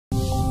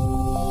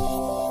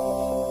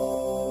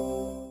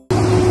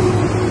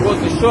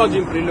Еще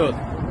один прилет.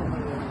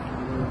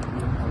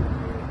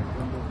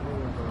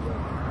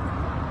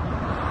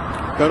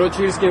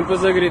 Короче, Ильский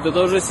МПЗ говорит,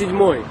 это уже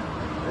 7-й.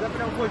 Это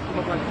прям в бочку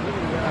попали.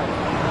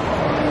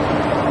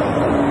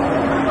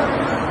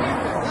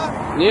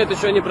 Нет,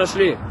 еще не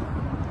прошли.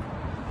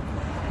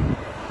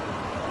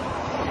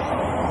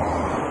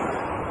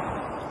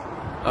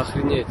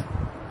 Охренеть.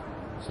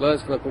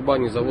 Славянск на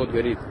Кубани, завод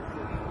горит.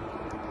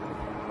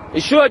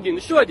 Еще один,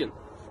 еще один.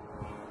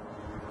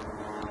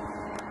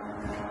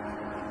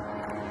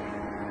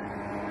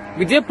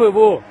 Где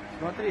ПВО?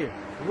 Смотри,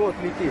 вот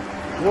летит.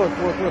 Вот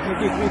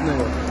летит, видно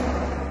его.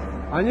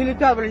 Они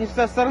летят, блин, не с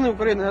той стороны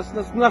Украины, а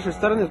с нашей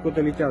стороны откуда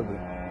летят, блин.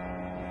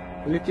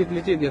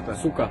 Летит где-то.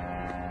 Сука.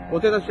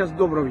 Вот этот сейчас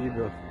добро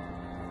въебет.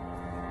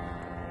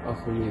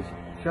 Охуеть.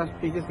 Сейчас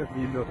пиздец как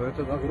въебет, а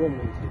этот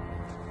огромный летит.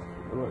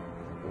 Вот.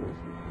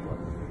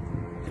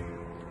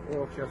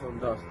 Ох, сейчас он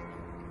даст.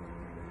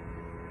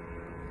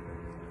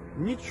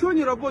 Ничего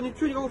не работает,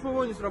 ничего никакого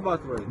ПВО не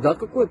срабатывает. Да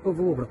какой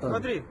ПВО, братан?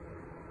 Смотри.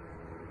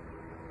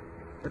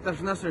 Это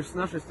же с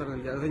нашей стороны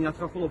летят, это не от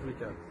хохлов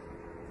летят.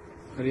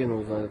 Хрен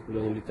его знает, откуда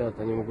они летят,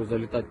 они могут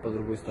залетать по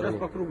другой стороне.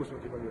 Сейчас по кругу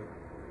смотри, пойдет.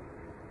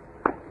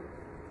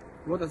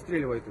 Вот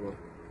отстреливает его.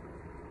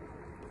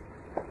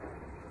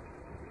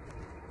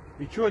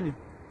 И чё они?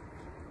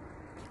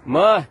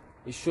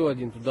 Еще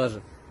один туда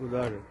же.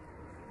 Туда же.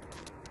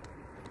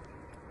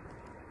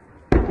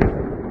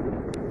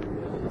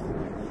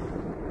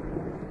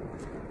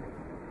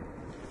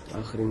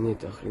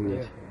 Охренеть,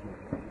 охренеть.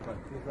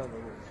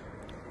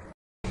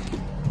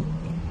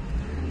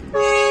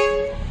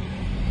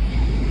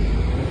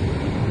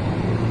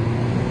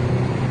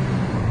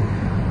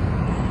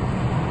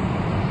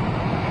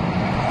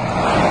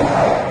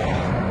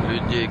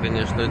 Людей,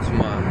 конечно,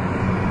 тьма.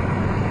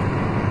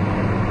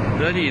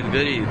 Горит,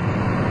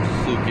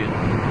 суки.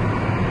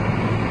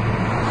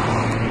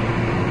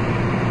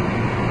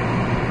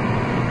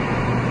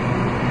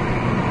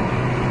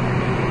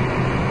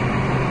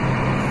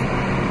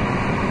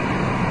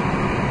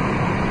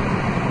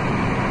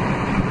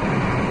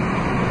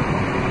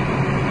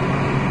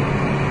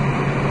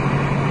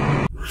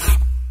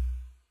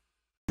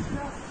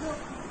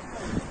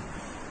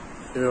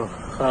 Все,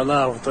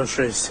 хана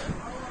авто-6.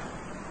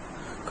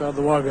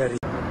 К2 горит.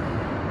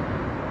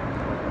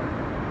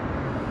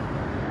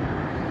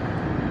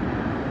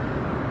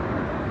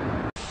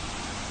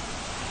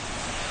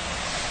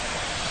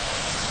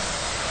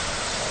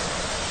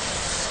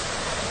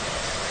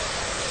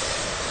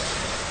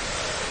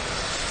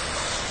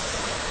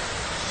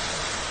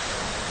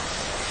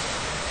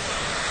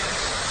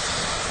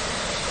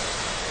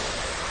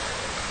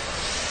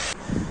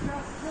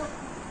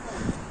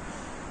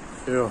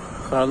 Все,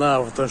 хана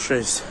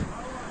авто-6.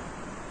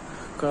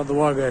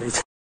 К2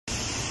 горит.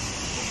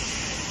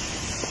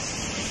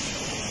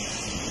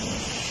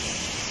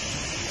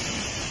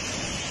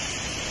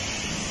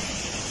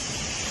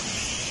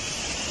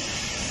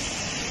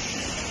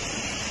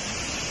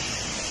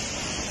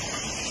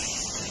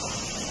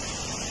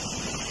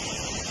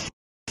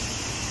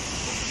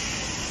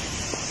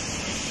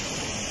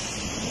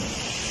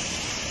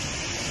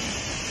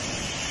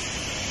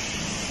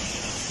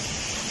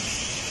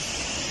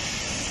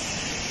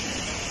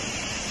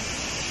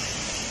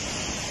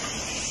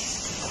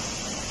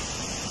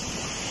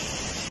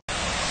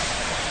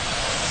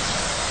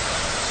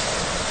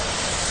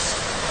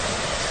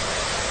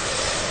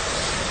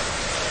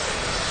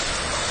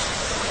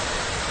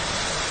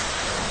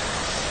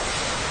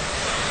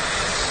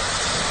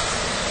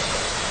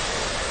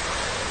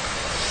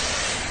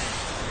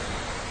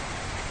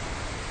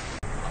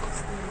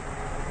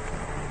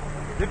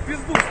 Да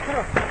пизду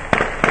страх.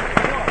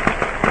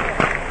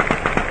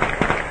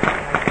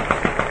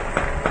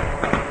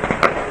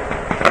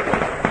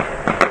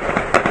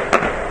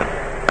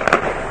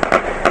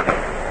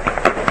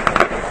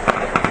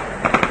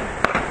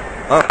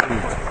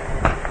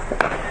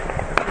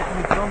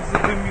 Там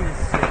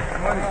задымился.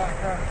 Смотри.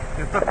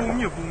 Я такого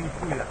не был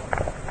нихуя.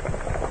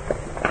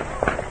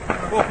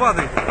 О,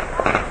 падает.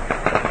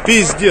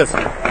 Пиздец.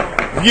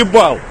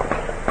 Въебал.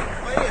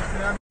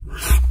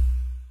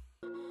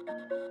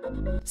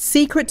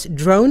 Secret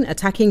drone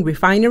attacking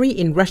refinery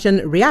in Russian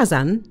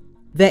Ryazan.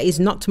 There is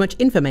not much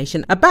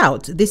information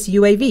about this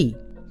UAV.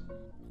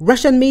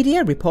 Russian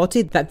media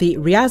reported that the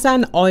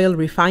Ryazan oil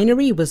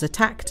refinery was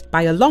attacked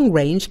by a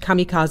long-range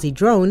kamikaze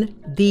drone,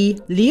 the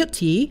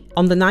Lyuty,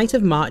 on the night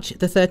of March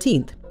the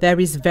 13th. There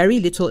is very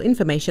little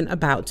information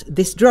about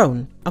this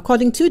drone.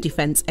 According to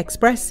Defense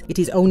Express, it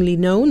is only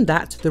known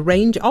that the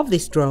range of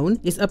this drone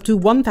is up to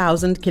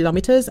 1,000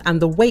 kilometers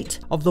and the weight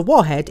of the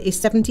warhead is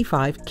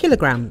 75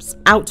 kilograms.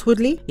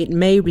 Outwardly, it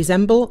may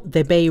resemble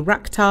the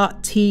Bayraktar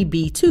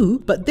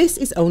TB2, but this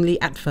is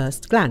only at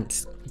first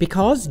glance,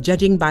 because,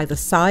 judging by the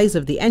size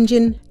of the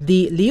engine,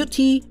 the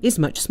Lyuty is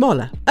much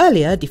smaller.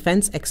 Earlier,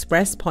 Defense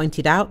Express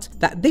pointed out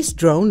that this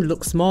drone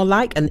looks more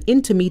like an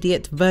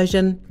intermediate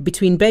version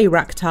between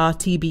Bayraktar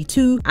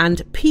TB2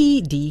 and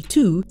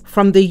PD2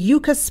 from the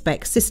Yuka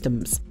spec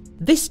systems.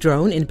 This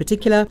drone in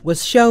particular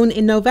was shown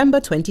in November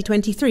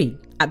 2023.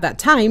 At that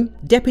time,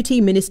 Deputy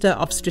Minister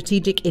of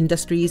Strategic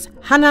Industries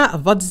Hanna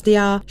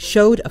Vodzdia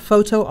showed a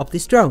photo of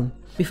this drone.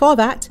 Before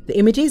that, the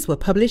images were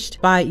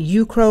published by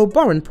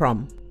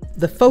Ukroboronprom.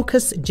 The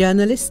Focus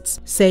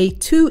journalists say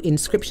 2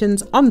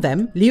 inscriptions on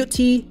them,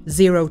 Lyuty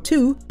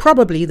 02,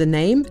 probably the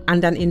name,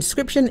 and an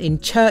inscription in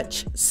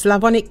Church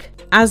Slavonic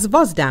as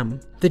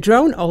Vozdam. The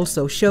drone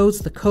also shows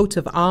the coat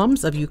of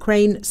arms of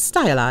Ukraine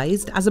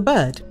stylized as a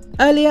bird.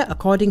 Earlier,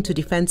 according to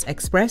Defense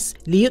Express,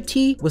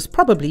 Lyuty was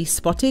probably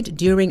spotted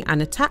during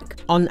an attack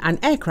on an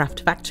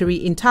aircraft factory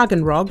in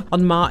Taganrog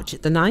on March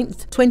the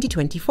 9th,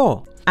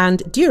 2024,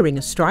 and during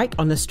a strike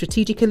on a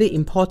strategically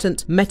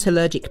important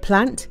metallurgic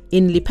plant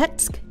in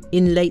Lipetsk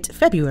in late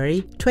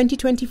February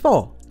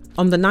 2024.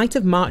 On the night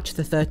of March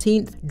the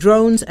 13th,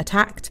 drones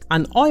attacked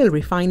an oil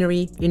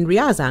refinery in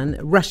Ryazan,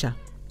 Russia.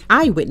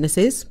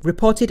 Eyewitnesses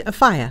reported a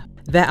fire.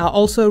 There are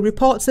also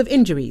reports of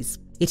injuries.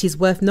 It is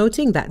worth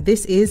noting that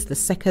this is the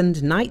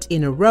second night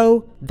in a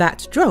row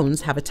that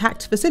drones have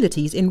attacked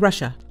facilities in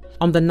Russia.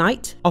 On the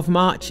night of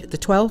March the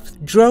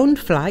 12th, drone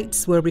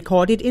flights were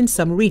recorded in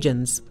some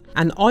regions.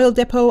 An oil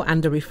depot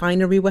and a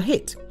refinery were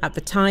hit. At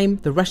the time,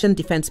 the Russian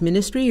Defense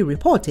Ministry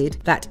reported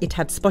that it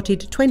had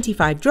spotted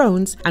 25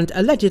 drones and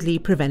allegedly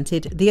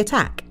prevented the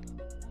attack.